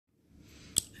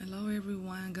Hello,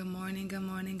 everyone. Good morning, good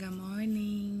morning, good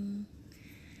morning.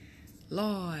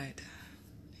 Lord,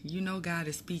 you know God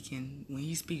is speaking when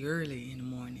He speak early in the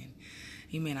morning.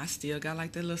 Amen. I still got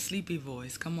like that little sleepy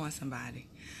voice. Come on, somebody.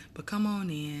 But come on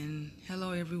in.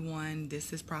 Hello, everyone.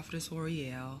 This is Prophetess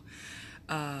Oriel.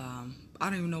 I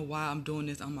don't even know why I'm doing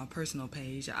this on my personal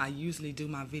page. I usually do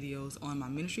my videos on my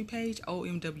ministry page,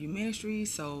 OMW Ministry.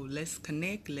 So let's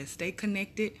connect. Let's stay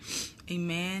connected.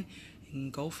 Amen.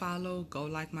 And go follow, go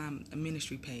like my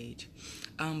ministry page.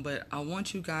 But I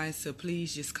want you guys to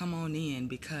please just come on in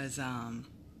because I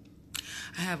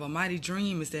have a mighty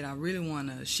dream is that I really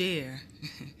want to share.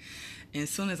 And as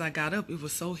soon as I got up, it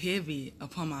was so heavy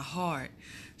upon my heart.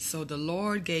 So the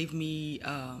Lord gave me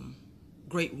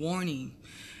great warning,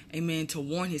 amen, to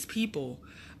warn His people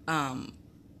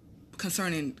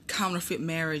concerning counterfeit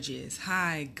marriages.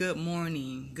 Hi, good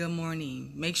morning, good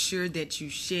morning. Make sure that you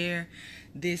share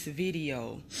this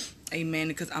video, amen,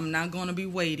 because I'm not going to be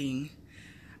waiting.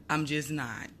 I'm just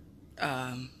not,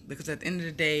 because at the end of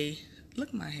the day, look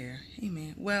at my hair,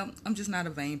 amen. Well, I'm just not a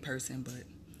vain person, but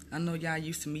I know y'all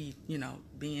used to me,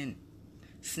 being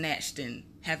snatched and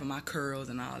having my curls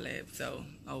and all that, so,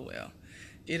 oh well,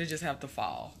 it'll just have to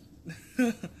fall.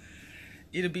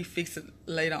 It'll be fixed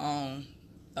later on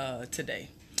today.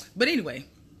 But anyway,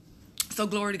 so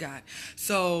glory to God.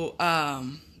 So,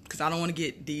 because I don't want to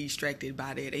get distracted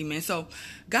by that. Amen. So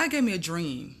God gave me a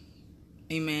dream.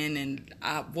 Amen. And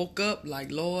I woke up like,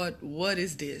 Lord, what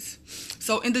is this?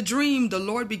 So in the dream, the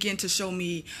Lord began to show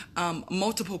me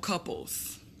multiple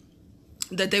couples,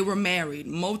 that they were married,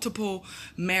 multiple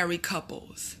married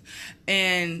couples.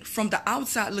 And from the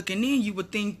outside looking in, you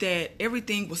would think that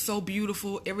everything was so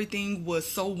beautiful, everything was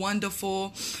so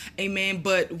wonderful, amen.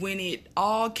 But when it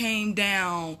all came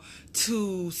down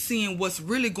to seeing what's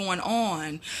really going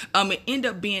on, it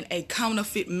ended up being a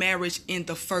counterfeit marriage in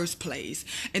the first place.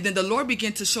 And then the Lord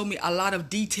began to show me a lot of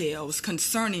details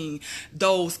concerning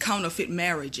those counterfeit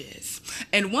marriages.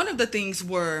 And one of the things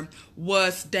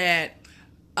was that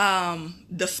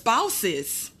the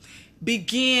spouses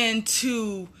began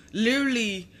to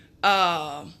literally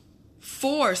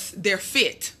force their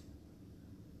fit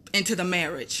into the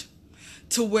marriage,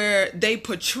 to where they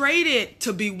portrayed it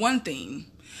to be one thing,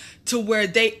 to where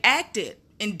they acted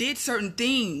and did certain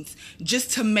things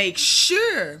just to make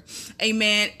sure,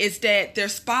 amen, is that their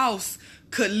spouse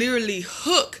could literally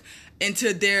hook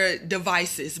into their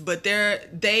devices. But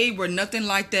they were nothing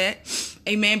like that,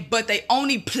 amen. But they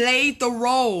only played the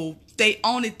role.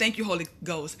 Thank you, Holy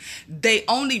Ghost. They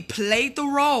only played the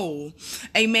role,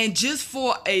 amen, just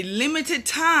for a limited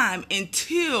time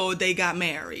until they got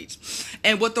married.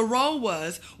 And what the role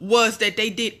was that they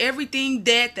did everything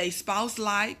that their spouse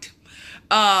liked.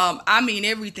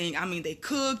 Everything. They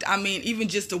cooked. Even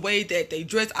just the way that they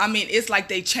dressed. It's like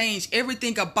they changed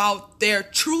everything about their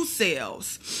true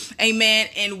selves. Amen.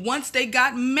 And once they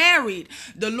got married,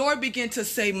 the Lord began to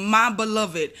say, my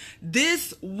beloved,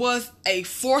 this was a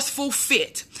forceful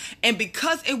fit. And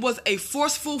because it was a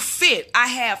forceful fit, I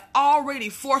have already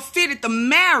forfeited the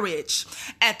marriage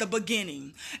at the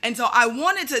beginning. And so I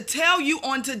wanted to tell you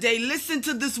on today, listen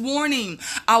to this warning.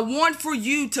 I want for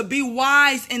you to be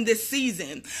wise in this season.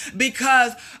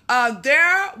 Because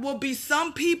there will be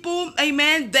some people,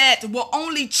 amen, that will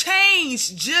only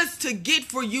change just to get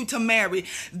for you to marry,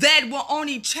 that will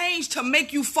only change to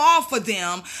make you fall for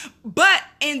them. But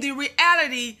in the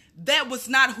reality, that was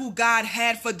not who God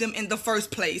had for them in the first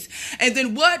place. And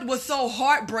then what was so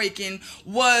heartbreaking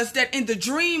was that in the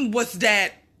dream was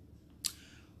that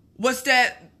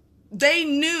they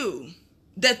knew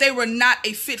that they were not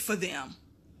a fit for them.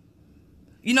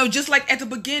 Just like at the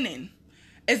beginning.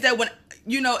 Is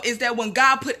that when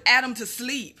God put Adam to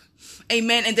sleep,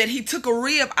 amen, and that He took a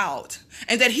rib out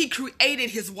and that He created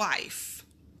his wife,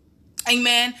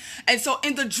 amen. And so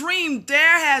in the dream,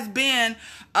 there has been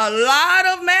a lot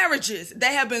of marriages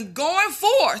that have been going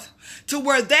forth to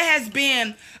where there has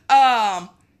been a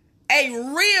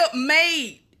rib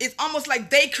made. It's almost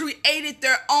like they created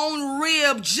their own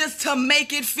rib just to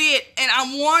make it fit. And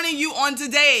I'm warning you on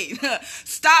today,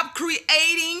 stop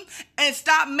creating and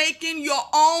stop making your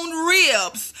own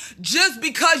ribs just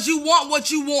because you want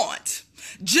what you want.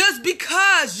 Just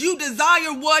because you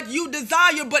desire what you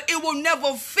desire, but it will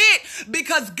never fit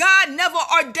because God never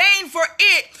ordained for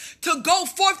it to go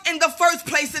forth in the first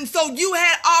place. And so you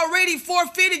had already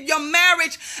forfeited your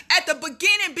marriage at the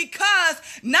beginning because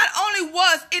not only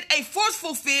was it a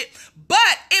forceful fit,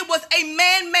 but it was a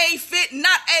man-made fit,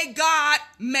 not a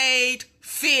God-made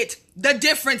fit. The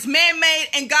difference, man-made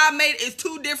and God-made, is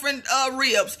two different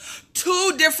ribs,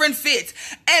 two different fits.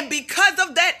 And because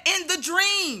of that, in the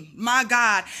dream, my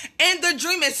God, in the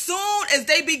dream, as soon as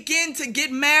they begin to get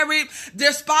married,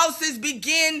 their spouses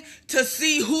begin to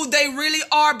see who they really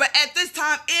are. But at this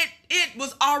time, it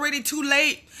was already too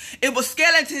late. It was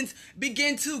skeletons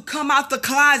begin to come out the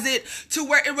closet, to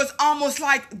where it was almost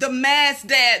like the mask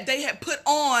that they had put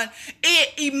on,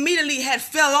 it immediately had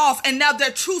fell off, and now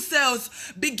their true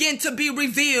selves begin to be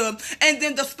revealed. And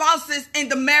then the spouses in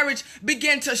the marriage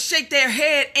begin to shake their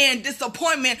head in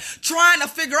disappointment, trying to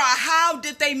figure out how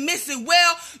did they miss it.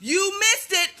 Well, you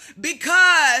missed it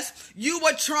because you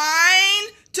were trying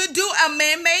to do a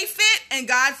man-made fit, and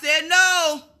God said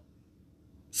no.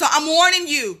 So I'm warning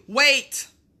you, wait.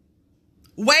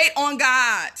 Wait on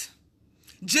God.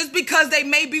 Just because they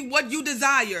may be what you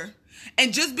desire,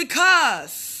 and just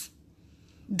because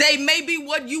they may be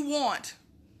what you want,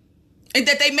 and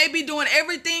that they may be doing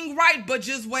everything right, but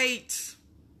just wait.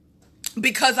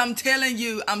 Because I'm telling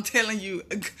you,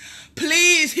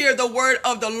 please hear the word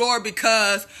of the Lord,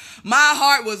 because my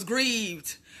heart was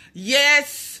grieved.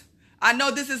 Yes, I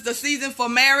know this is the season for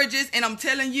marriages, and I'm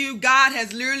telling you, God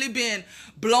has literally been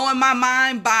blowing my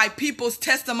mind by people's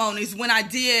testimonies when I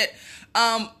did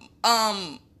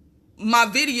my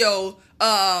video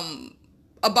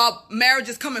about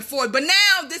marriages coming forward. But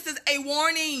now this is a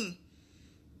warning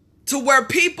to where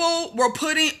people were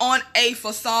putting on a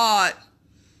facade.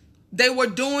 They were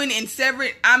doing and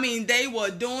they were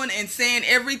doing and saying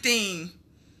everything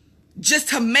just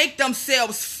to make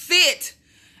themselves fit.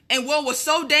 And what was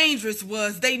so dangerous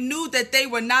was they knew that they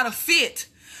were not a fit,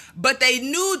 but they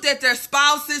knew that their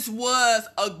spouses was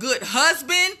a good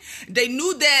husband. They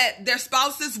knew that their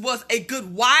spouses was a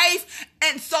good wife.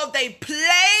 And so they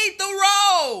played the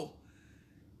role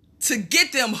to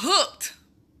get them hooked,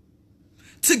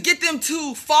 to get them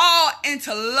to fall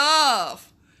into love.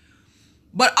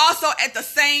 But also at the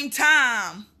same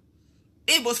time,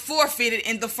 it was forfeited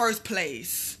in the first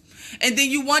place. And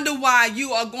then you wonder why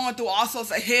you are going through all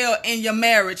sorts of hell in your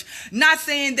marriage. Not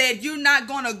saying that you're not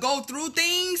going to go through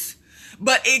things,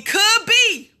 but it could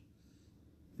be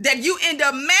that you end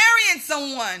up marrying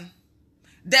someone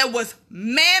that was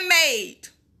man-made,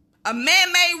 a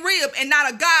man-made rib and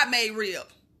not a God-made rib.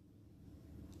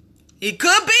 It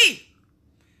could be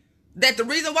that the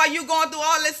reason why you're going through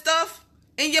all this stuff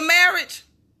in your marriage,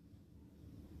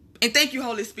 and thank you,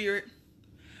 Holy Spirit,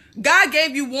 God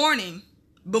gave you warning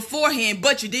beforehand,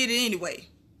 but you did it anyway.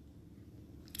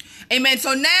 Amen.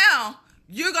 So now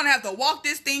you're going to have to walk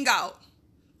this thing out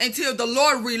until the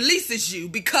Lord releases you,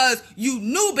 because you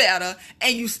knew better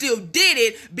and you still did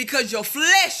it because your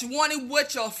flesh wanted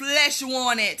what your flesh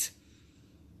wanted.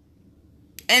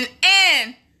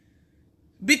 And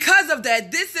because of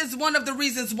that, this is one of the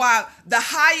reasons why the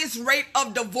highest rate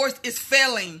of divorce is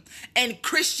failing in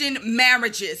Christian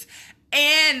marriages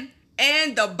and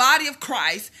the body of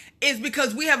Christ, is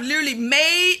because we have literally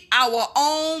made our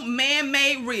own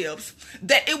man-made ribs,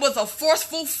 that it was a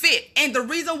forceful fit. And the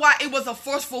reason why it was a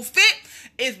forceful fit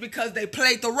is because they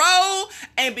played the role,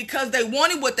 and because they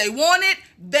wanted what they wanted,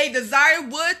 they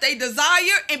desired what they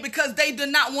desired, and because they did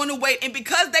not want to wait. And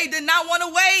because they did not want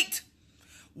to wait,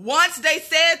 once they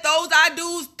said those I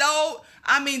do's,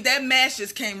 that mask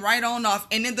just came right on off.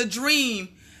 And in the dream,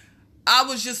 I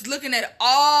was just looking at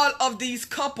all of these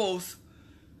couples,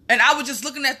 and I was just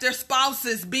looking at their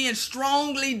spouses being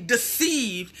strongly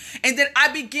deceived. And then I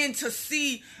began to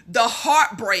see the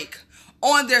heartbreak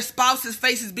on their spouses'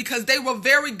 faces, because they were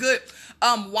very good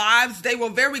wives. They were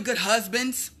very good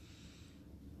husbands.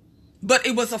 But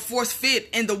it was a forced fit,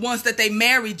 and the ones that they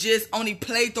married just only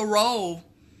played the role.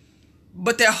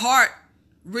 But their heart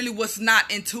really was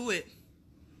not into it.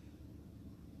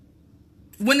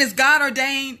 When it's God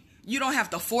ordained, you don't have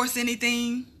to force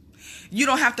anything. You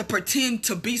don't have to pretend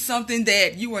to be something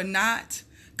that you are not.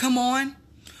 Come on.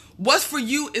 What's for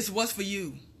you is what's for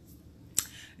you.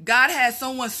 God has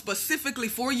someone specifically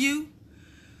for you.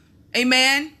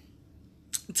 Amen.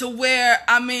 To where,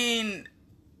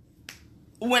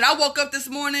 when I woke up this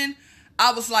morning,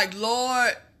 I was like,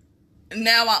 Lord,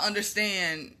 now I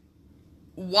understand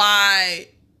why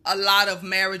a lot of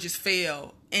marriages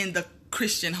fail in the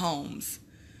Christian homes.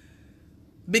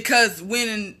 Because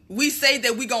when we say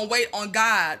that we're going to wait on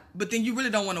God, but then you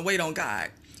really don't want to wait on God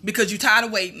because you're tired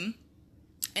of waiting.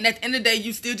 And at the end of the day,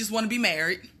 you still just want to be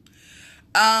married.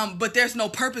 But there's no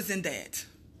purpose in that.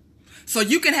 So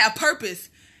you can have purpose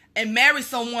and marry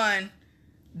someone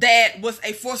that was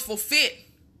a forceful fit,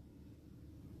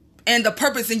 and the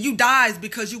purpose in you dies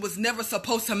because you was never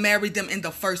supposed to marry them in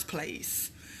the first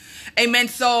place. Amen.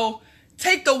 So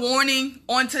take the warning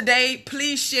on today.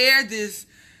 Please share this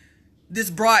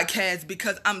broadcast,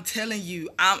 because I'm telling you,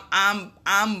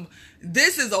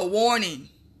 this is a warning.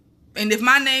 And if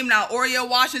my name not Oriel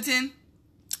Washington,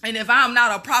 and if I'm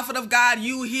not a prophet of God,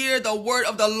 you hear the word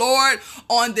of the Lord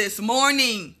on this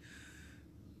morning.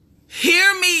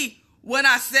 Hear me when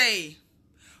I say,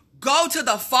 go to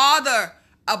the Father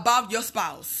about your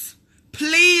spouse.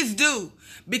 Please do,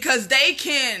 because they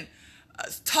can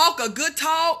talk a good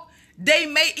talk. They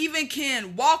may even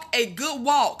can walk a good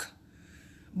walk.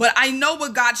 But I know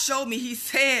what God showed me. He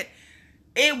said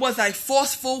it was a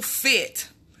forceful fit.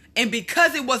 And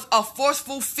because it was a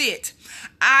forceful fit,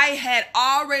 I had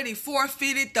already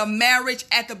forfeited the marriage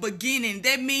at the beginning.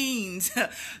 That means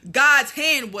God's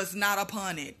hand was not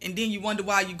upon it. And then you wonder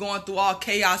why you're going through all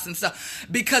chaos and stuff.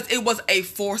 Because it was a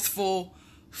forceful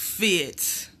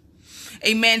fit.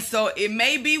 Amen. So it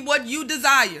may be what you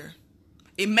desire.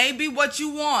 It may be what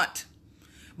you want.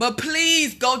 But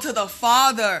please go to the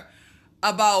Father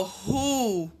about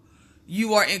who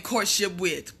you are in courtship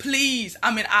with. Please.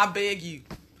 I beg you.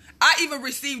 I even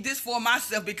received this for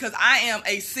myself because I am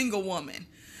a single woman.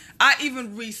 I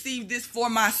even received this for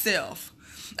myself.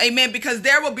 Amen. Because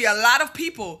there will be a lot of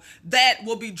people that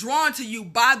will be drawn to you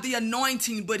by the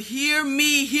anointing. But hear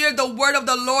me, hear the word of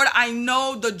the Lord. I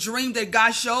know the dream that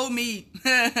God showed me.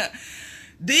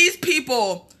 These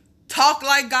people talk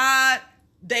like God.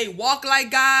 They walk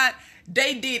like God.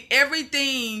 They did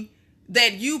everything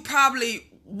that you probably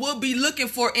would be looking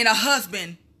for in a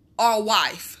husband or a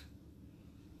wife.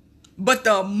 But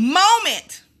the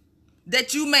moment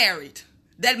that you married,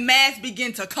 that mask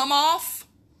begin to come off,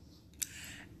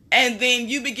 and then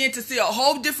you begin to see a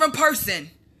whole different person,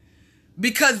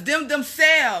 because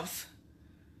themselves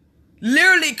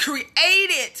literally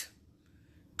created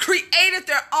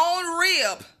their own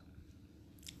rib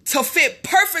to fit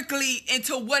perfectly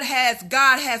into what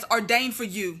God has ordained for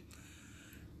you,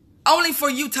 only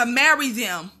for you to marry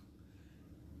them.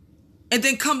 And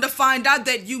then come to find out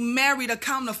that you married a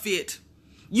counterfeit.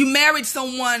 You married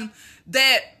someone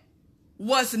that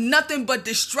was nothing but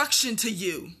destruction to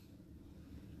you.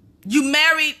 You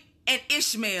married an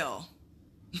Ishmael,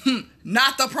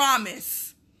 not the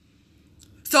promise.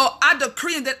 So I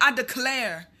decree and that I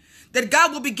declare that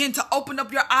God will begin to open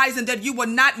up your eyes, and that you will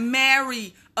not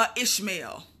marry an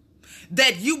Ishmael.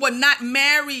 That you will not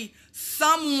marry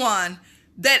someone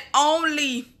that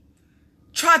only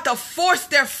tried to force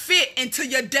their fit into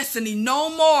your destiny.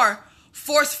 No more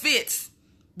force fits.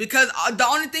 Because the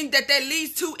only thing that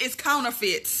leads to is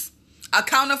counterfeits. A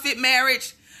counterfeit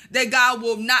marriage that God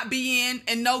will not be in.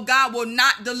 And no, God will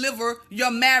not deliver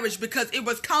your marriage because it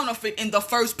was counterfeit in the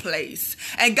first place.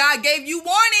 And God gave you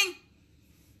warning.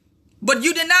 But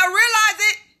you did not realize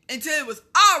it until it was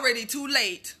already too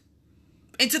late.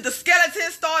 Until the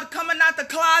skeletons started coming out the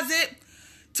closet,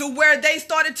 to where they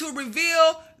started to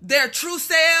reveal their true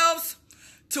selves,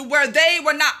 to where they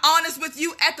were not honest with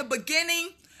you at the beginning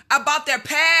about their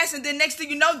past. And then next thing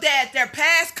you know, that their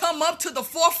past come up to the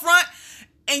forefront,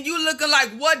 and you looking like,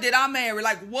 what did I marry?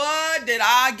 Like, what did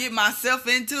I get myself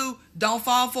into? Don't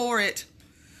fall for it.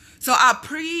 So I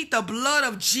plead the blood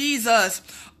of Jesus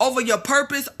over your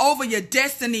purpose, over your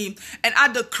destiny. And I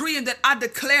decree and that I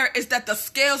declare is that the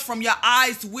scales from your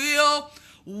eyes will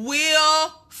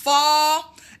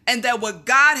fall. And that what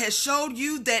God has showed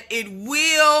you, that it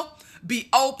will be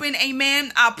open.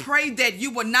 Amen. I pray that you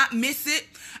will not miss it.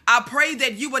 I pray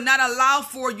that you will not allow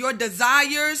for your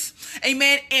desires,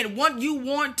 amen, and what you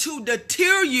want to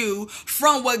deter you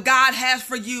from what God has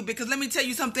for you. Because let me tell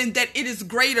you something, that it is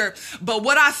greater. But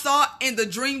what I saw in the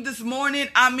dream this morning,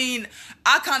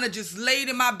 I kind of just laid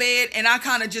in my bed and I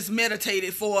kind of just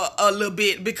meditated for a little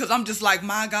bit, because I'm just like,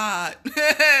 my God,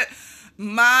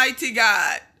 mighty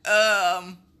God.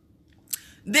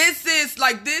 This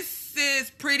is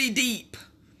pretty deep.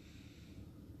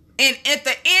 And at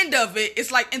the end of it,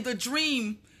 it's like in the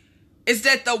dream, is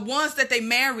that the ones that they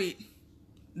married,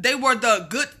 they were the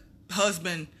good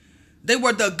husband. They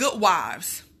were the good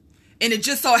wives. And it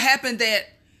just so happened that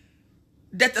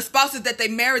the spouses that they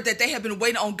married, that they have been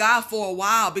waiting on God for a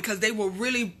while, because they were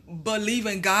really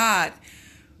believing God.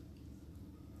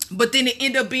 But then it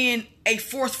ended up being a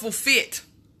forceful fit.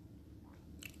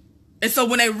 And so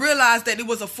when they realized that it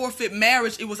was a forfeit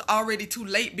marriage, it was already too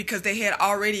late, because they had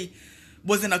already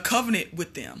was in a covenant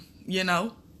with them, you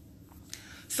know.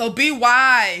 So be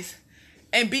wise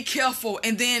and be careful.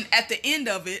 And then at the end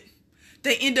of it,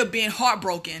 they end up being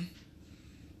heartbroken.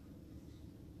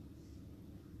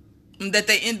 And that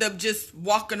they end up just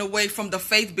walking away from the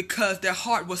faith because their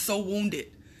heart was so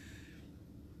wounded.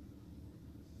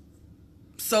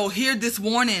 So hear this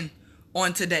warning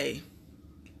on today.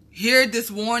 Hear this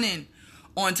warning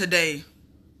on today.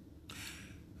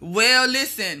 Well,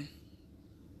 listen.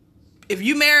 If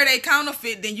you married a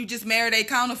counterfeit, then you just married a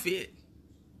counterfeit.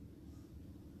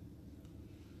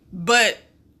 But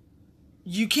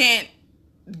you can't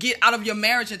get out of your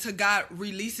marriage until God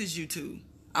releases you to.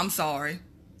 I'm sorry.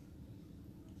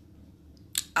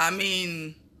 I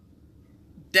mean,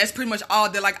 that's pretty much all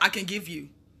that I can give you.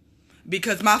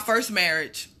 Because my first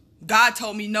marriage, God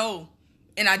told me no,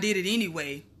 and I did it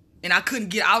anyway. And I couldn't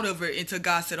get out of it until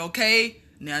God said, okay,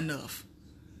 now enough.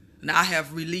 Now I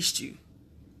have released you.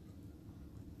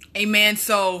 Amen.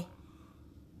 So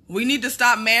we need to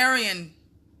stop marrying.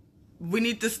 We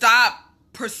need to stop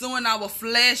pursuing our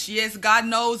flesh. Yes, God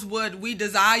knows what we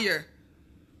desire.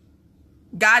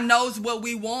 God knows what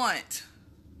we want.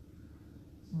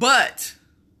 But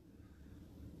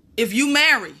if you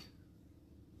marry,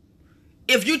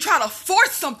 if you try to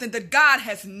force something that God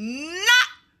has not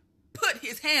put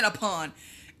his hand upon,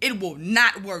 it will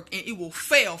not work and it will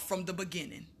fail from the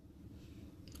beginning.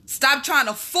 Stop trying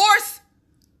to force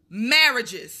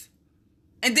marriages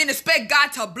and then expect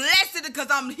God to bless it, because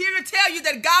I'm here to tell you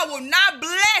that God will not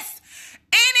bless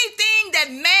anything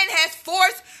that man has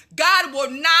forced. God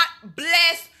will not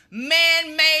bless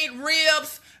man-made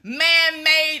ribs,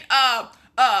 man-made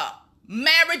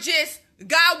marriages.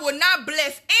 God will not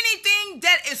bless anything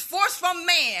that is forced from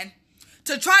man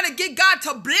to try to get God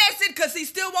to bless it, because he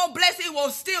still won't bless it. It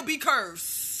will still be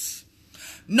cursed.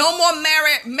 No more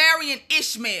marrying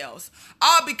Ishmaels,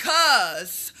 all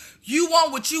because you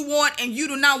want what you want and you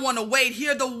do not want to wait.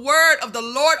 Hear the word of the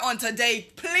Lord on today.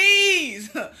 Please,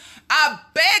 I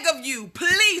beg of you,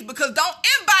 please, because don't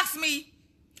inbox me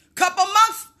a couple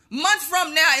months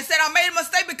from now and said I made a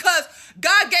mistake, because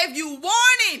God gave you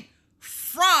warning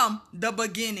from the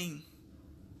beginning.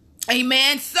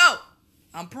 Amen. So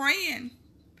I'm praying.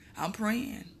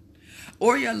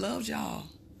 Oria loves y'all.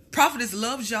 Prophetess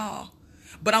loves y'all.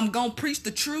 But I'm going to preach the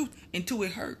truth until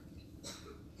it hurt.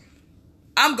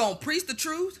 I'm going to preach the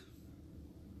truth.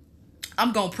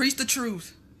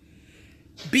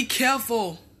 Be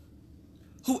careful.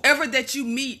 Whoever that you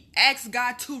meet, ask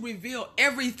God to reveal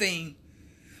everything.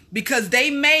 Because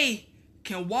they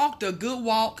can walk the good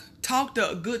walk, talk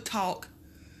the good talk,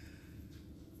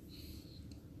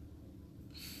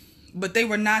 but they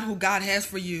were not who God has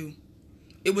for you.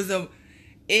 It was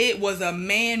a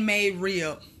man-made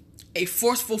rib, a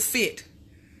forceful fit.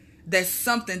 That's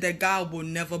something that God will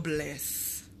never bless.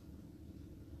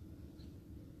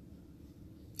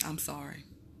 I'm sorry,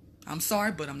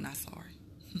 but I'm not sorry.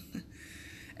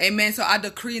 Amen. So I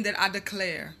decree and that I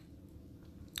declare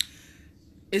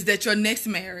is that your next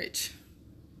marriage,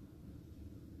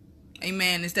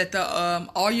 amen, is that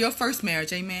or your first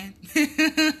marriage, amen.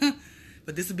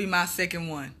 But this will be my second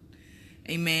one.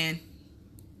 Amen.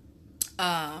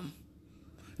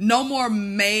 No more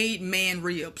made man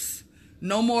ribs.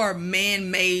 No more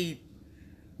man-made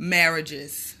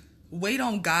marriages. Wait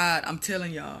on God. I'm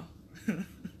telling y'all.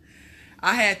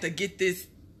 I had to get this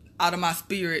out of my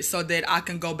spirit so that I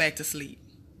can go back to sleep.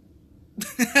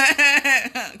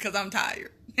 Because I'm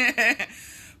tired.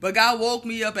 But God woke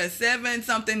me up at 7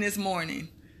 something this morning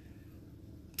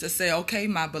to say, okay,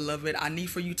 my beloved, I need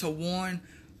for you to warn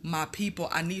my people.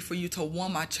 I need for you to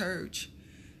warn my church.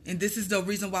 And this is the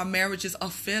reason why marriages are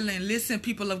failing. Listen,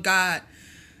 people of God,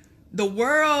 the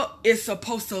world is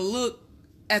supposed to look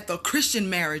at the Christian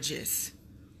marriages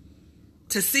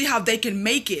to see how they can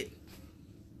make it.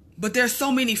 But there's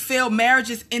so many failed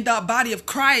marriages in the body of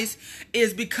Christ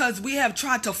is because we have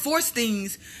tried to force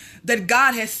things that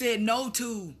God has said no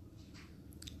to.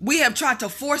 We have tried to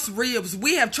force ribs.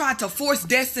 We have tried to force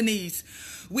destinies.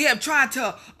 We have tried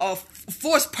to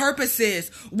force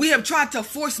purposes. We have tried to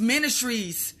force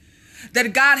ministries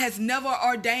that God has never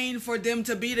ordained for them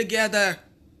to be together.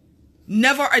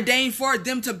 Never ordained for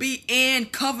them to be in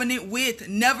covenant with.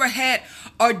 Never had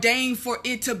ordained for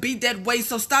it to be that way.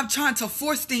 So stop trying to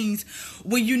force things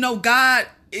when you know God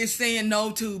is saying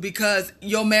no to, because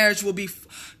your marriage will be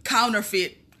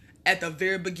counterfeit at the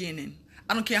very beginning.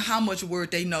 I don't care how much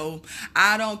word they know.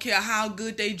 I don't care how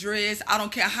good they dress. I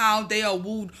don't care how they are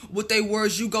wooed with their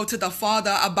words. You go to the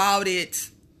Father about it.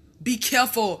 Be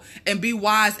careful and be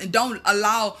wise, and don't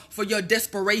allow for your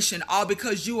desperation, all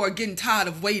because you are getting tired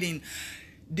of waiting,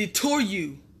 detour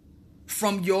you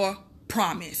from your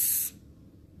promise.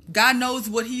 God knows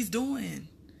what he's doing.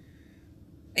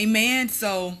 Amen.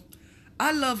 So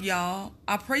I love y'all.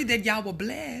 I pray that y'all were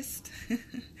blessed.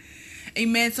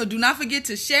 Amen. So do not forget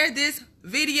to share this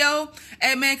video.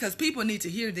 Amen. Because people need to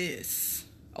hear this.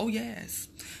 Oh, yes.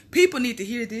 People need to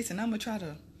hear this. And I'm going to try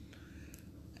to,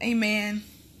 amen.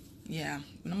 Yeah.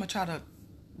 And I'm going to try to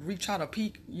reach out to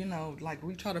peek, like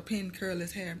reach out to pin curl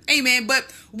his hair. Amen.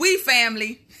 But we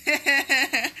family.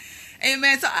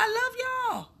 Amen. So I love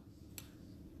y'all.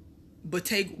 But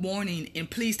take warning and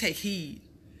please take heed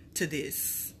to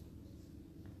this.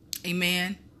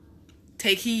 Amen.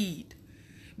 Take heed.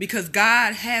 Because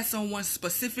God has someone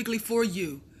specifically for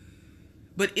you.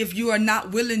 But if you are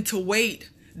not willing to wait,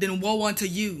 then woe unto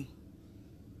you.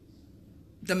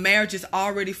 The marriage is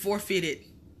already forfeited.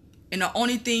 And the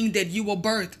only thing that you will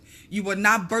birth, you will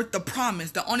not birth the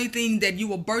promise. The only thing that you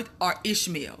will birth are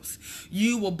Ishmaels.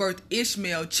 You will birth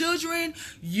Ishmael children.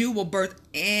 You will birth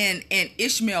an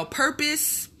Ishmael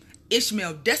purpose,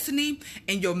 Ishmael destiny,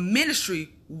 and your ministry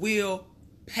will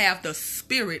have the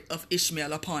spirit of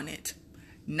Ishmael upon it,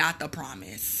 not the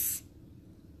promise.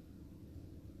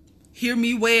 Hear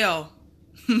me well.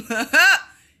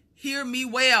 Hear me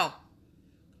well.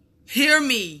 Hear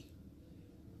me.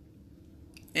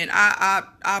 And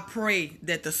I pray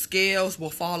that the scales will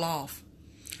fall off.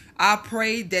 I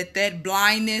pray that that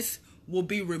blindness will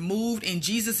be removed in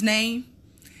Jesus' name.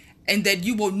 And that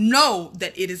you will know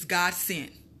that it is God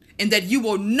sent. And that you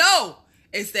will know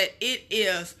is that it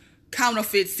is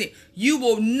counterfeit sin. You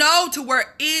will know to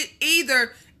where it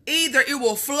either it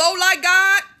will flow like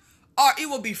God or it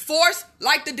will be forced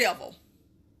like the devil.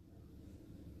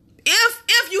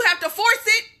 If you have to force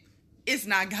it, it's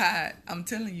not God. I'm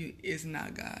telling you, it's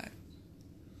not God.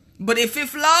 But if it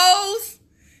flows,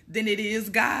 then it is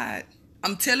God.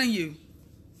 I'm telling you.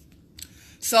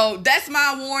 So that's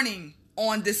my warning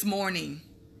on this morning.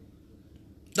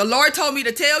 The Lord told me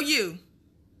to tell you,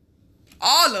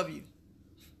 all of you,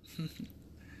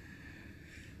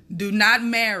 do not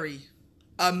marry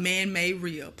a man-made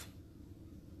rib.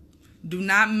 Do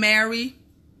not marry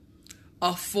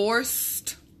a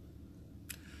forced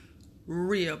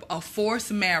rib, a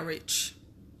forced marriage.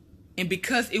 And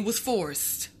because it was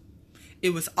forced,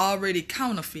 it was already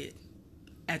counterfeit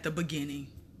at the beginning.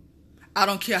 I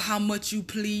don't care how much you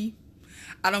plead.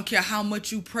 I don't care how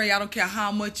much you pray. I don't care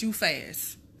how much you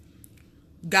fast.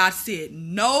 God said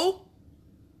no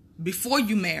before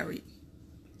you married.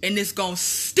 And it's going to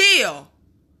still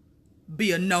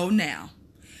be a no now.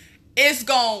 It's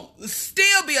going to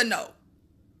still be a no.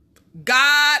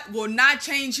 God will not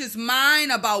change his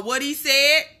mind about what he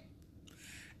said.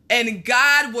 And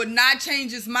God will not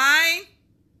change his mind.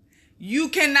 You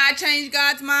cannot change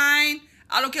God's mind.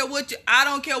 I don't care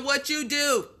what you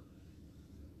do.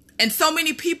 And so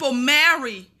many people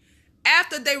marry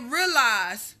after they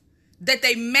realize that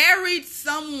they married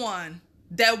someone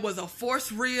that was a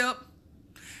forced rib.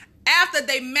 After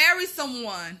they married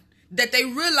someone that they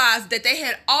realized that they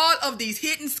had all of these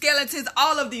hidden skeletons,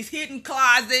 all of these hidden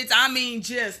closets. I mean,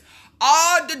 just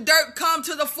all the dirt come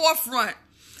to the forefront.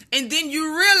 And then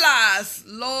you realize,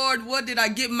 Lord, what did I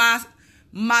get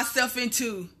myself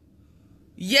into?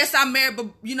 Yes, I married,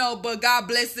 but God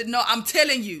blessed it. No, I'm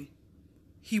telling you,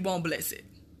 he won't bless it.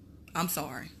 I'm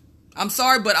sorry. I'm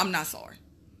sorry, but I'm not sorry.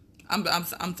 I'm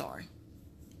sorry.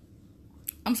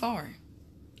 I'm sorry.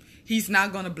 He's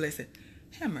not going to bless it.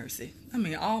 Have mercy. I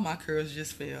mean, all my curls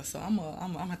just fell. So I'm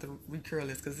going to have to recurl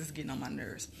this because it's getting on my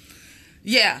nerves.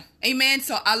 Yeah. Amen.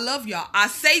 So I love y'all. I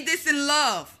say this in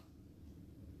love.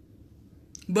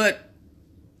 But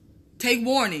take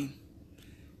warning.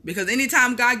 Because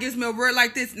anytime God gives me a word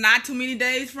like this, not too many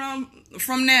days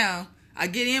from now, I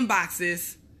get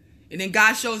inboxes. And then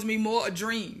God shows me more a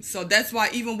dream. So that's why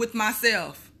even with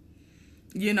myself,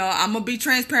 I'm going to be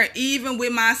transparent. Even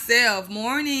with myself,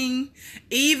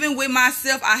 even with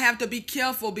myself, I have to be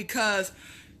careful because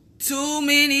too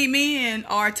many men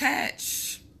are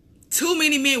attached. Too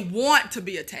many men want to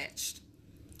be attached.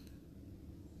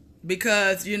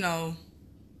 Because,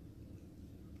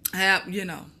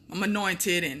 I'm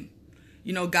anointed and,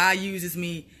 God uses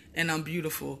me and I'm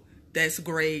beautiful. That's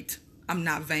great. I'm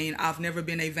not vain. I've never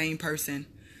been a vain person.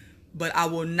 But I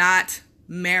will not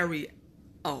marry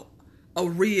a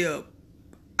rib.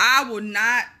 I will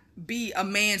not be a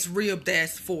man's rib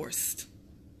that's forced.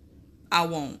 I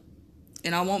won't.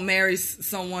 And I won't marry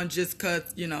someone just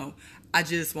because, I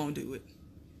just won't do it.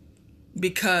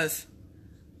 Because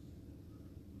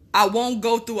I won't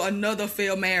go through another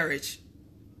failed marriage.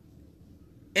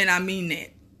 And I mean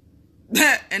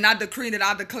that. And I decree that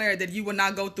I declare that you will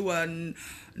not go through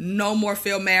no more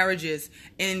failed marriages.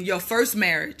 In your first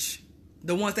marriage,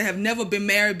 the ones that have never been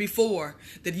married before,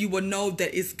 that you will know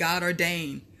that it's God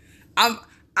ordained. I'm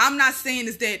not saying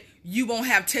is that you won't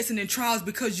have testing and trials,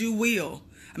 because you will.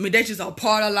 I mean, that's just a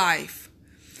part of life.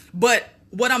 But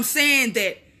what I'm saying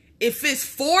that if it's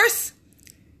forced,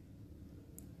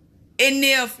 and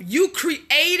if you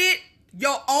created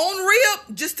your own rib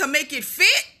just to make it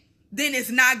fit, then it's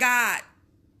not God.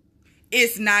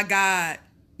 It's not God.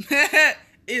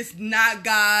 It's not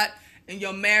God. And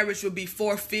your marriage will be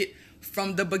forfeit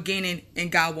from the beginning,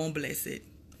 and God won't bless it.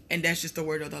 And that's just the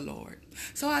word of the Lord.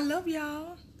 So I love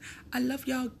y'all. I love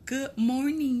y'all. Good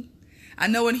morning. I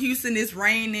know in Houston it's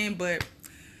raining, but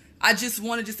I just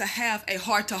wanted to have a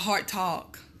heart-to-heart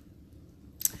talk.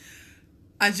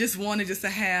 I just wanted to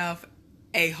have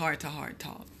a heart-to-heart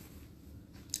talk.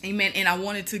 Amen. And I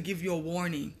wanted to give you a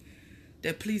warning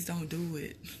that please don't do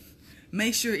it.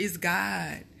 Make sure it's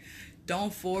God.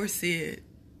 Don't force it.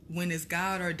 When it's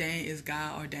God ordained, it's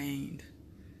God ordained.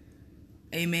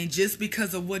 Amen. Just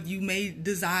because of what you may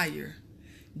desire,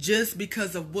 just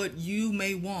because of what you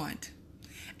may want,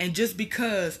 and just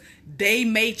because they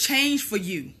may change for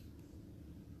you,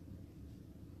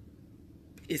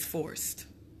 it's forced.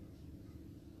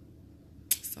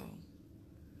 So,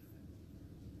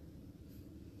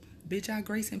 bid y'all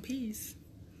grace and peace.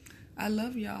 I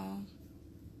love y'all.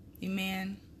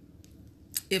 Amen.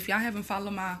 If y'all haven't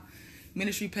followed my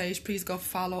ministry page, please go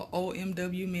follow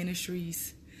OMW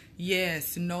Ministries.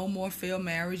 Yes, no more failed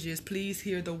marriages. Please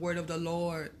hear the word of the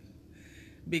Lord,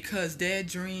 because that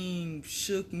dream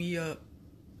shook me up.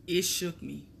 It shook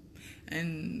me.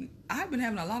 And I've been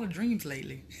having a lot of dreams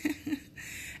lately.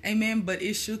 Amen. But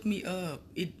it shook me up.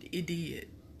 It did.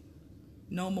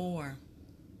 No more.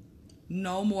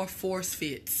 No more force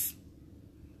fits.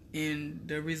 And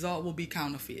the result will be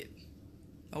counterfeit.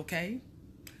 Okay?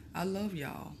 I love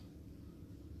y'all.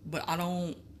 But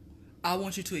I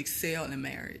want you to excel in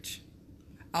marriage.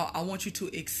 I want you to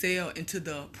excel into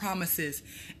the promises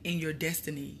in your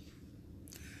destiny.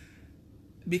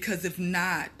 Because if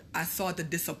not, I saw the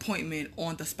disappointment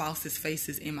on the spouse's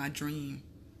faces in my dream.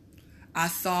 I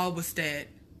saw was that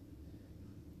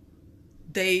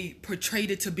they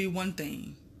portrayed it to be one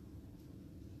thing.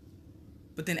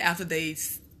 But then after they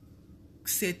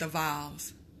said the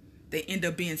vows, they end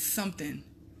up being something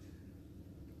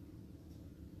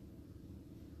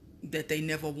that they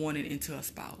never wanted into a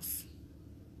spouse.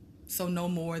 So no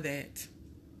more of that.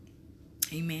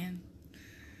 Amen.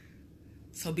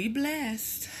 So be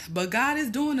blessed. But God is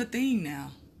doing a thing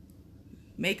now.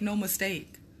 Make no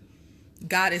mistake.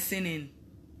 God is sending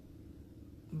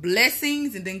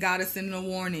blessings, and then God is sending a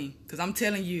warning. Because I'm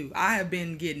telling you, I have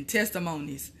been getting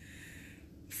testimonies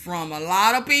from a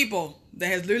lot of people that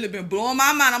has literally been blowing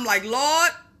my mind. I'm like,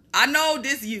 Lord, I know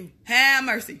this you. Have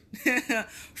mercy.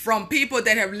 From people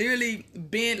that have literally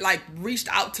been like reached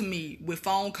out to me with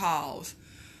phone calls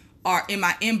or in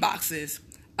my inboxes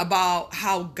about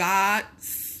how God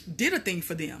did a thing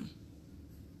for them.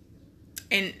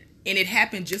 And it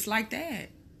happened just like that.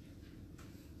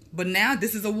 But now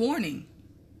this is a warning.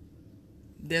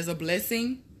 There's a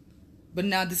blessing, but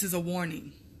now this is a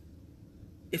warning.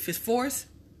 If it's forced,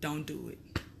 don't do it.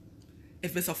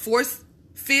 If it's a force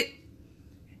fit,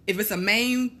 if it's a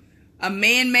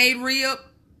man-made rib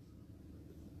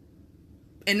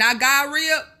and not God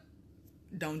rib,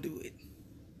 don't do it.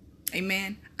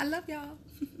 Amen. I love y'all.